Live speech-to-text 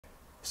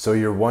So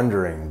you're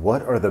wondering,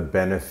 what are the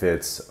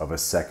benefits of a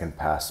second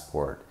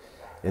passport?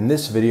 In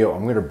this video,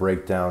 I'm going to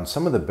break down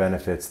some of the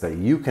benefits that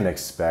you can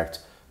expect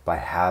by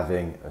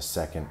having a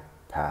second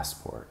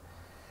passport.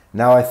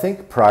 Now, I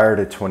think prior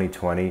to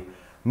 2020,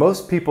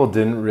 most people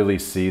didn't really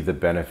see the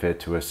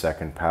benefit to a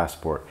second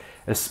passport,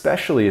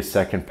 especially a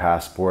second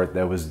passport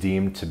that was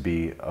deemed to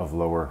be of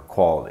lower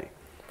quality.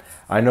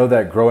 I know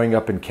that growing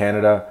up in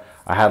Canada,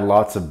 I had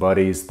lots of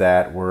buddies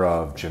that were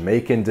of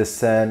Jamaican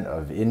descent,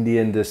 of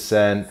Indian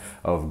descent,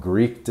 of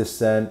Greek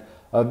descent,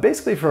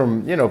 basically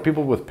from,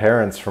 people with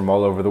parents from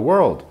all over the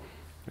world.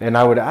 And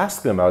I would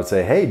ask them, I would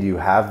say, hey, do you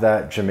have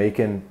that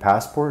Jamaican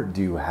passport?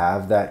 Do you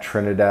have that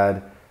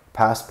Trinidad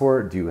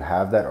passport? Do you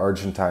have that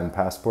Argentine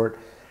passport?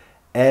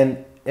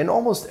 And in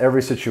almost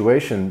every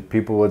situation,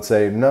 people would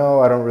say, no,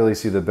 I don't really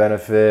see the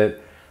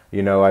benefit.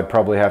 I'd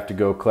probably have to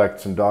go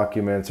collect some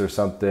documents or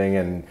something,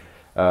 and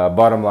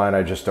bottom line,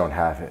 I just don't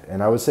have it.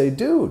 And I would say,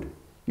 dude,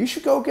 you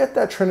should go get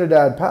that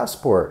Trinidad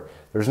passport.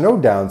 There's no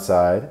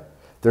downside.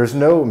 There's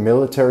no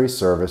military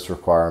service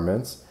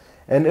requirements.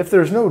 And if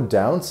there's no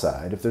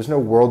downside, if there's no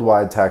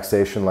worldwide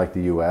taxation like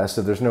the US,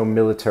 if there's no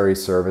military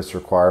service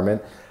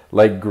requirement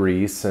like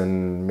Greece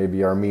and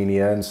maybe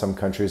Armenia and some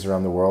countries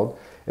around the world,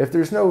 if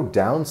there's no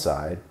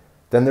downside,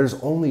 then there's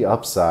only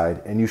upside,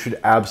 and you should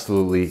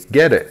absolutely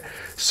get it.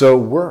 So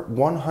we're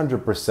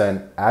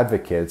 100%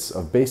 advocates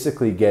of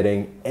basically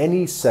getting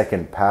any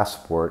second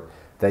passport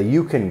that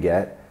you can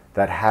get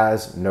that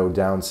has no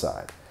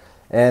downside.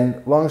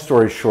 And long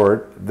story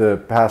short, the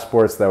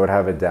passports that would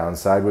have a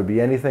downside would be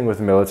anything with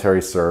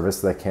military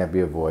service that can't be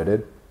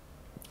avoided,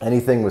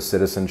 anything with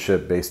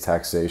citizenship-based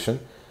taxation,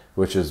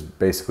 which is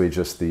basically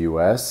just the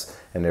US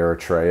and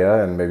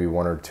Eritrea and maybe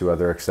one or two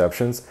other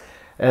exceptions,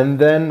 and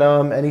then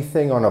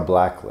anything on a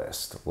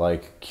blacklist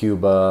like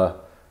Cuba,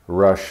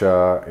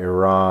 Russia,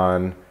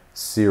 Iran,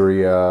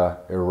 Syria,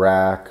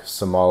 Iraq,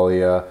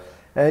 Somalia,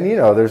 and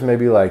there's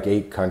maybe like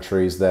 8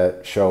 countries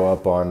that show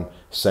up on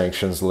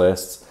sanctions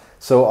lists.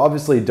 So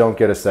obviously don't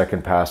get a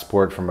second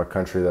passport from a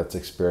country that's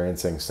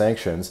experiencing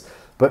sanctions.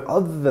 But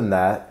other than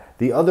that,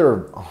 the other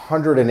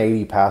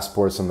 180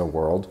 passports in the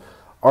world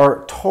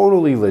are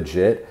totally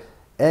legit,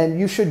 and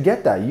you should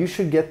get that. You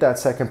should get that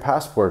second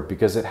passport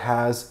because it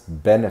has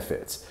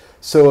benefits.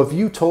 So if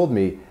you told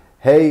me,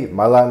 hey,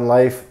 my Latin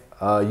life,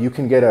 you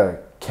can get a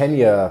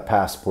Kenya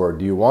passport.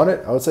 Do you want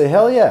it? I would say,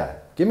 hell yeah,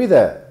 give me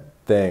that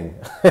thing.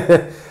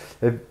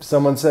 If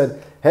someone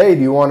said, hey,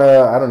 do you want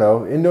a, I don't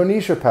know,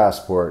 Indonesia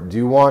passport? Do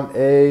you want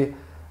a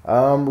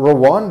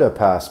Rwanda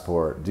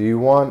passport? Do you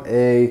want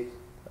a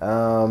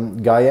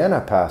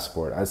Guyana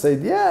passport? I'd say,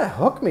 yeah,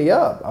 hook me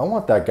up. I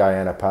want that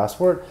Guyana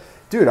passport.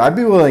 Dude, I'd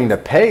be willing to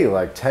pay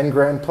like 10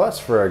 grand plus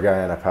for a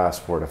Guyana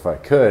passport if I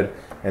could,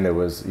 and it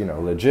was,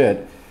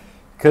 legit.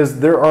 Because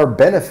there are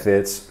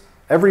benefits.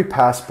 Every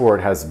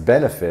passport has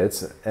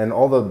benefits, and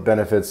all the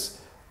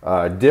benefits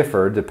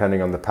differ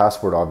depending on the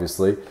passport,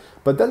 obviously.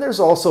 But then there's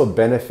also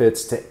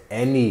benefits to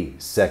any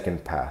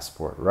second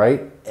passport,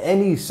 right?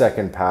 Any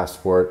second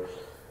passport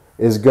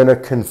is going to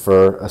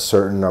confer a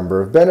certain number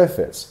of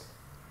benefits.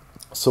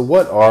 So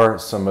what are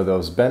some of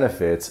those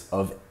benefits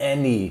of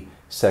any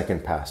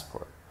second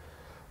passport?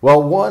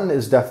 Well, one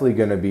is definitely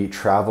going to be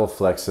travel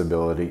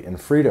flexibility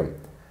and freedom.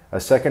 A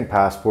second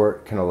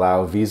passport can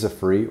allow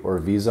visa-free or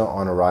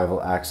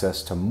visa-on-arrival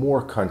access to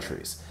more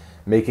countries,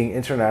 making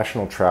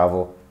international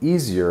travel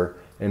easier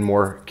and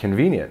more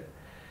convenient.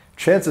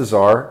 Chances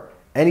are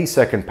any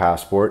second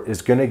passport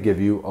is going to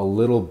give you a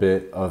little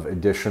bit of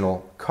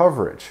additional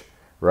coverage,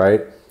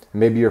 right?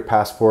 Maybe your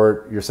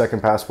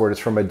second passport is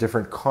from a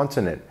different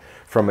continent,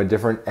 from a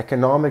different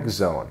economic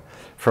zone,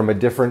 from a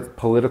different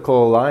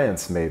political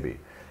alliance maybe.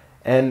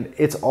 And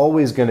it's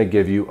always going to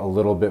give you a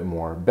little bit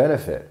more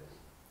benefit.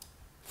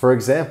 For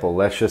example,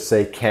 let's just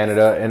say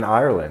Canada and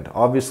Ireland.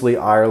 Obviously,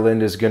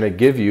 Ireland is going to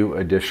give you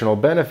additional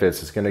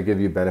benefits. It's going to give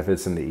you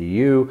benefits in the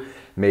EU.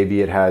 Maybe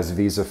it has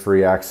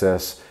visa-free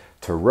access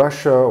to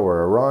Russia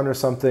or Iran or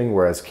something,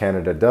 whereas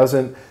Canada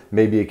doesn't.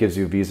 Maybe it gives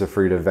you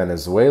visa-free to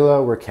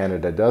Venezuela, where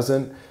Canada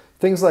doesn't.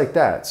 Things like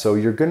that. So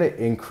you're going to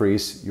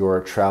increase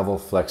your travel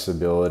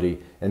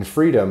flexibility and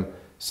freedom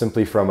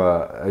simply from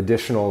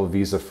additional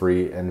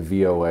visa-free and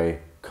VOA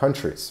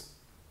countries.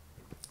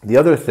 The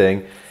other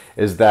thing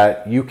is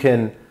that you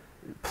can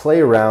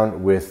play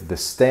around with the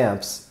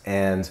stamps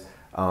and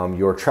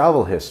your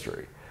travel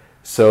history.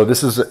 So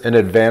this is an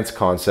advanced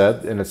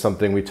concept, and it's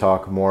something we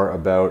talk more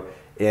about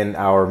in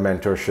our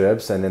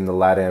mentorships and in the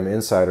LatAm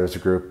Insiders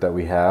group that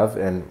we have,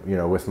 and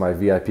with my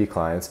VIP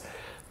clients.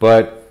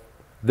 But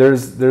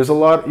there's a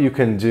lot you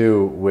can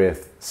do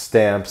with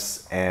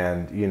stamps,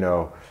 and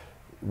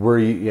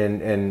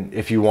and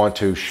if you want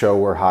to show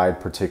or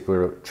hide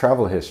particular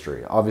travel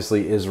history.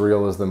 Obviously,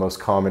 Israel is the most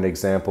common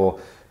example.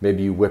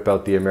 Maybe you whip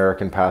out the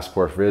American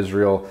passport for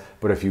Israel,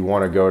 but if you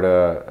want to go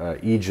to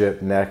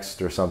Egypt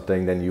next or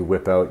something, then you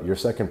whip out your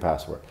second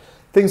passport.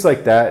 Things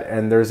like that,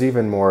 and there's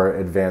even more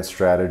advanced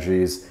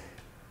strategies,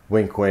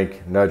 wink,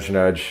 wink, nudge,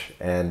 nudge,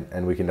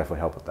 and we can definitely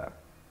help with that.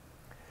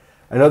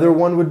 Another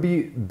one would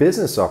be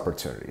business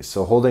opportunities.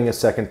 So holding a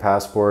second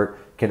passport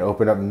can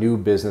open up new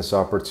business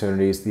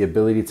opportunities, the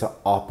ability to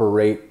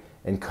operate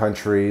in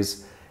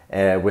countries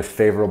with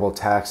favorable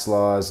tax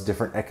laws,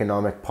 different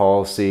economic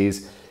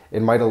policies.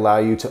 It might allow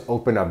you to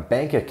open a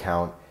bank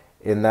account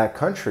in that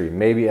country.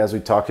 Maybe, as we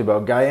talked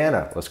about,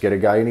 Guyana, let's get a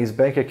Guyanese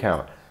bank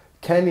account.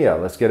 Kenya,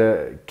 let's get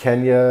a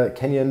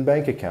Kenyan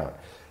bank account.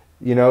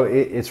 You know,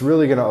 it's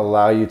really going to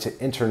allow you to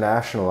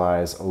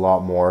internationalize a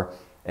lot more,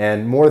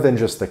 and more than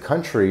just the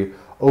country,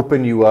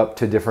 open you up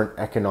to different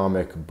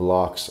economic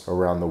blocks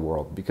around the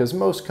world, because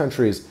most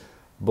countries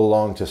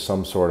belong to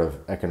some sort of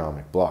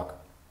economic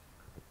bloc.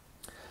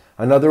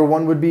 Another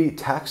one would be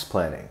tax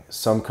planning.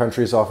 Some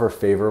countries offer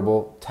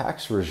favorable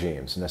tax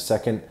regimes, and a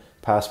second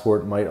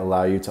passport might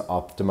allow you to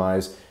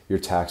optimize your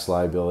tax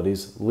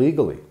liabilities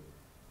legally.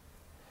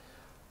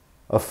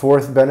 A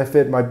fourth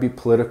benefit might be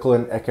political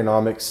and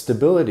economic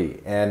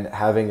stability and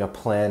having a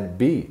plan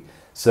B.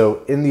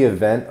 So in the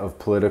event of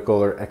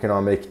political or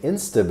economic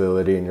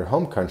instability in your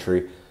home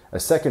country, a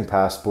second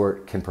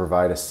passport can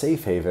provide a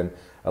safe haven,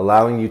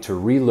 allowing you to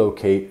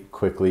relocate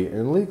quickly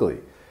and legally.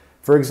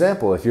 For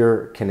example, if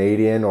you're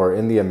Canadian or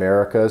in the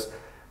Americas,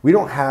 we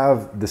don't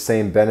have the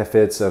same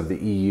benefits of the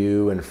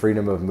EU and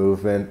freedom of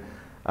movement.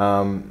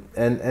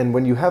 And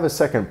when you have a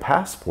second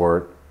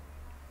passport,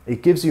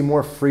 it gives you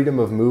more freedom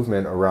of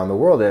movement around the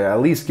world. It at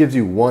least gives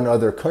you one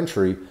other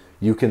country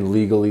you can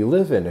legally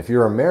live in. If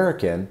you're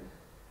American,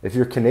 if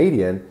you're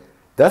Canadian,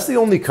 that's the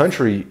only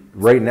country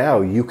right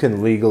now you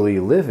can legally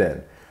live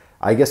in.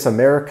 I guess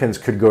Americans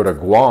could go to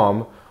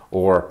Guam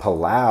or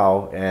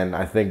Palau, and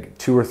I think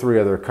 2 or 3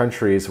 other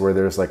countries where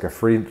there's like a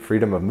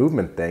freedom of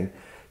movement thing.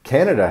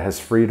 Canada has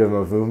freedom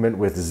of movement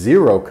with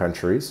 0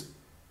 countries.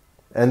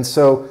 And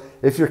so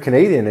if you're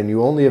Canadian and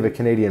you only have a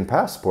Canadian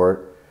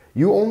passport,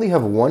 you only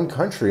have one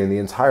country in the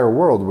entire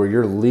world where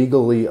you're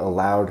legally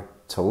allowed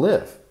to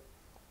live.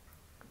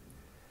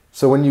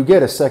 So when you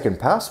get a second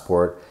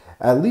passport,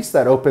 at least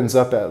that opens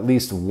up at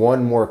least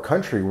one more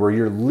country where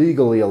you're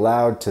legally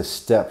allowed to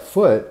step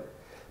foot,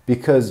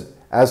 because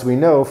as we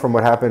know from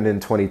what happened in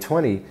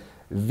 2020,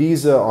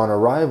 visa on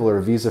arrival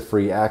or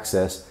visa-free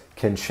access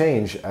can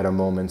change at a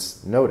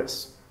moment's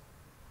notice.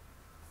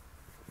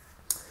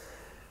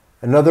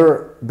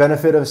 Another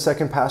benefit of a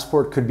second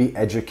passport could be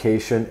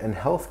education and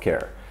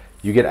healthcare.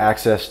 You get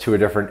access to a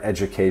different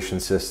education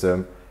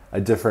system, a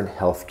different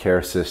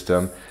healthcare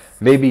system.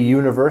 Maybe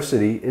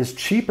university is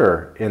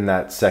cheaper in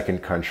that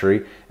second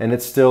country, and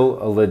it's still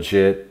a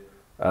legit,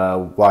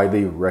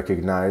 widely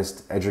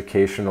recognized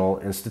educational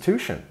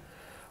institution.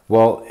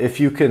 Well, if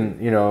you can,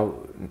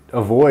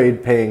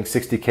 avoid paying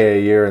 $60K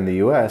a year in the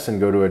US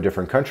and go to a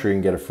different country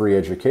and get a free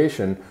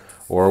education,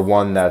 or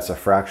one that's a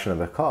fraction of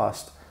the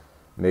cost,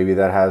 maybe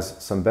that has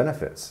some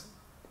benefits.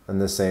 And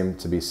the same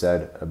to be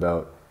said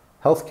about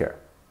healthcare.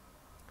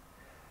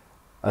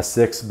 A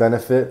sixth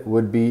benefit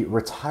would be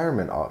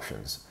retirement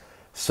options.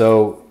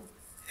 So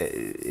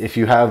if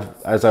you have,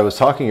 as I was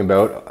talking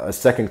about, a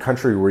second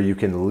country where you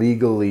can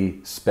legally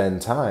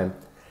spend time,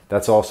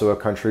 that's also a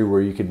country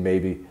where you could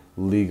maybe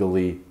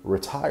legally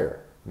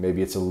retire.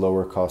 Maybe it's a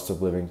lower cost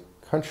of living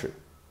country.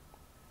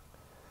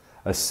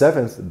 A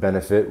seventh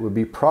benefit would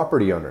be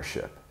property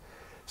ownership.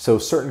 So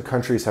certain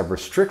countries have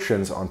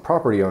restrictions on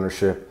property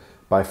ownership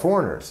by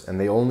foreigners, and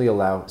they only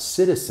allow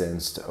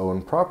citizens to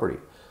own property.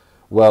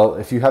 Well,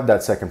 if you have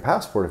that second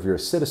passport, if you're a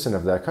citizen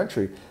of that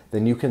country,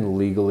 then you can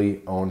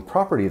legally own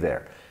property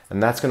there.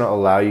 And that's going to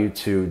allow you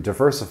to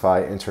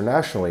diversify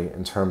internationally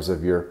in terms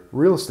of your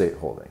real estate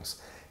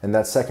holdings. And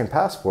that second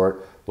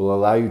passport will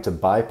allow you to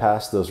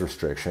bypass those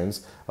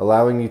restrictions,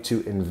 allowing you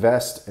to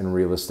invest in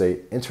real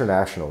estate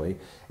internationally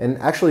and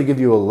actually give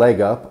you a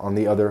leg up on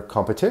the other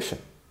competition.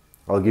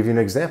 I'll give you an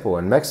example.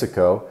 In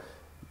Mexico,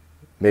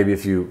 maybe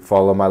if you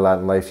follow my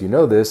Latin life, you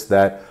know this,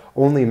 that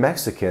only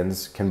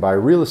Mexicans can buy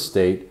real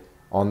estate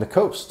on the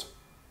coast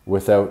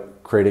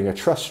without creating a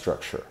trust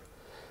structure.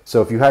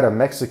 So if you had a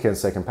Mexican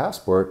second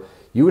passport,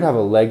 you would have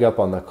a leg up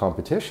on the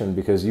competition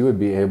because you would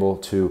be able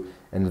to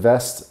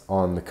invest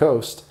on the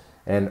coast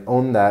and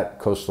own that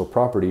coastal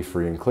property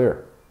free and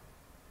clear.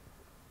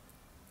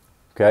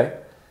 Okay?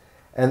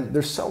 And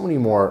there's so many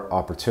more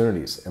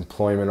opportunities,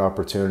 employment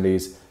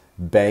opportunities,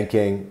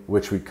 banking,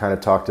 which we kind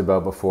of talked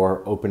about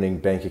before, opening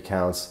bank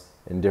accounts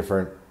in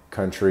different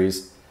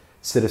countries,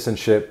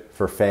 citizenship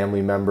for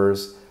family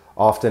members.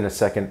 Often a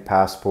second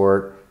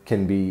passport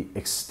can be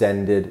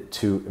extended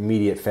to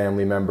immediate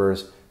family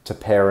members, to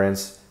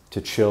parents, to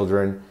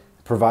children,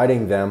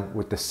 providing them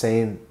with the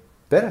same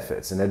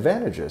benefits and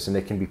advantages, and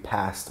it can be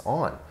passed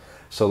on.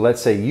 So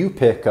let's say you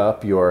pick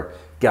up your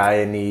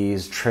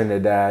Guyanese,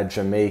 Trinidad,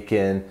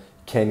 Jamaican,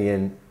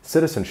 Kenyan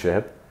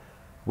citizenship.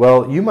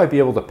 Well, you might be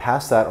able to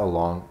pass that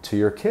along to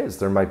your kids.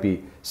 There might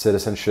be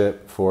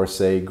citizenship for,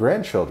 say,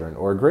 grandchildren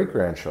or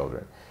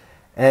great-grandchildren.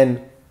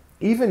 And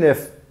even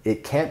if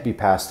it can't be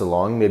passed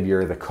along, maybe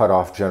you're the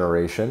cutoff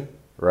generation,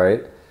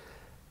 right?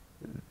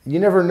 You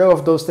never know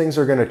if those things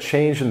are going to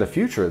change in the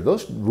future.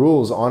 Those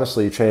rules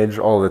honestly change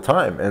all the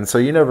time. And so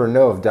you never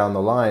know if down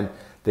the line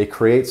they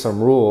create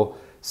some rule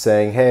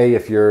saying, hey,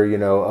 if you're,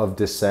 of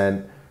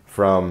descent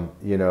from,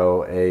 you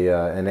know,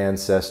 an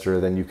ancestor,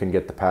 then you can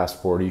get the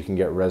passport, or you can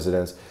get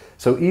residence.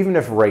 So even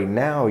if right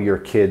now your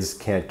kids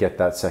can't get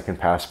that second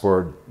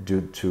passport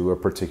due to a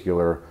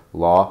particular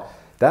law,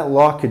 that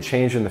law could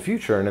change in the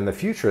future, and in the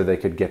future they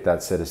could get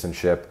that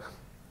citizenship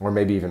or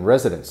maybe even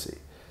residency.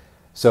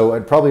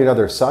 So probably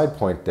another side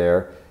point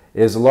there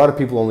is a lot of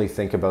people only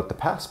think about the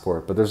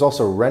passport, but there's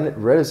also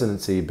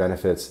residency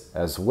benefits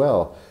as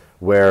well,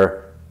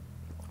 where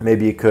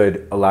maybe it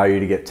could allow you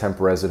to get temp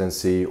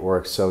residency or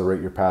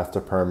accelerate your path to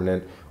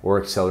permanent or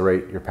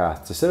accelerate your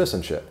path to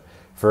citizenship.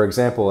 For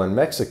example, in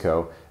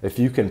Mexico, if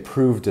you can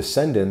prove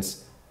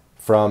descendants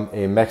from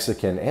a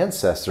Mexican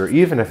ancestor,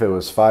 even if it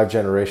was 5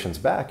 generations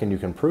back and you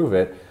can prove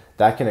it,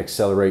 that can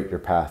accelerate your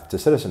path to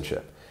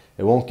citizenship.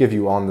 It won't give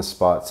you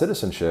on-the-spot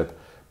citizenship,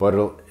 but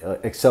it'll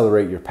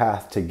accelerate your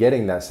path to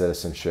getting that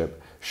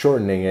citizenship,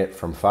 shortening it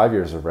from 5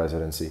 years of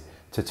residency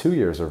to 2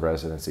 years of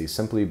residency,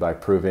 simply by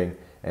proving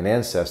an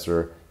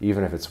ancestor,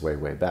 even if it's way,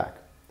 way back,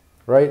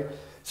 right?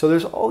 So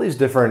there's all these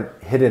different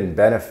hidden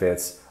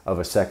benefits of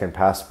a second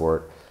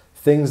passport,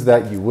 things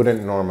that you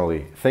wouldn't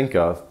normally think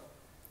of,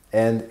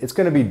 and it's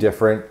going to be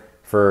different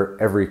for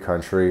every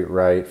country,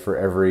 right? For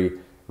every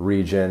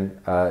region,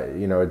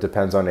 you know, it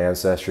depends on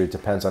ancestry, it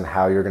depends on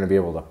how you're going to be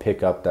able to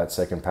pick up that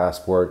second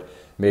passport.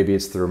 Maybe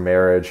it's through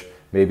marriage,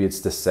 maybe it's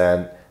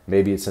descent,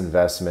 maybe it's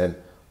investment,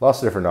 lots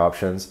of different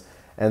options.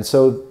 And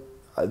so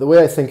the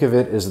way I think of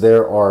it is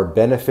there are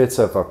benefits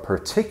of a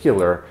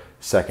particular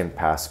second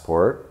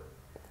passport,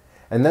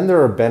 and then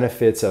there are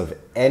benefits of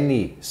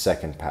any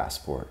second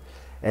passport.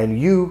 And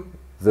you,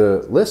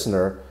 the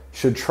listener,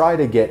 should try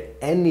to get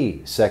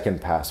any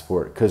second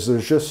passport, because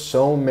there's just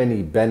so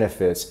many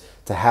benefits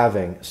to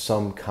having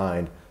some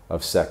kind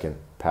of second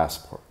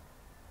passport.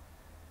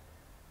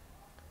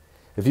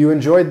 If you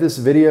enjoyed this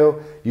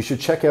video, you should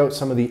check out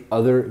some of the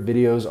other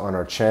videos on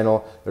our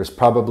channel. There's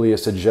probably a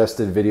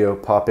suggested video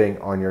popping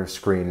on your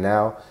screen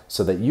now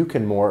so that you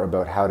can more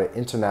about how to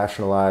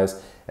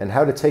internationalize and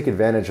how to take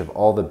advantage of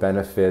all the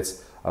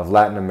benefits of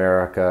Latin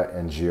America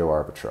and geo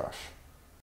arbitrage.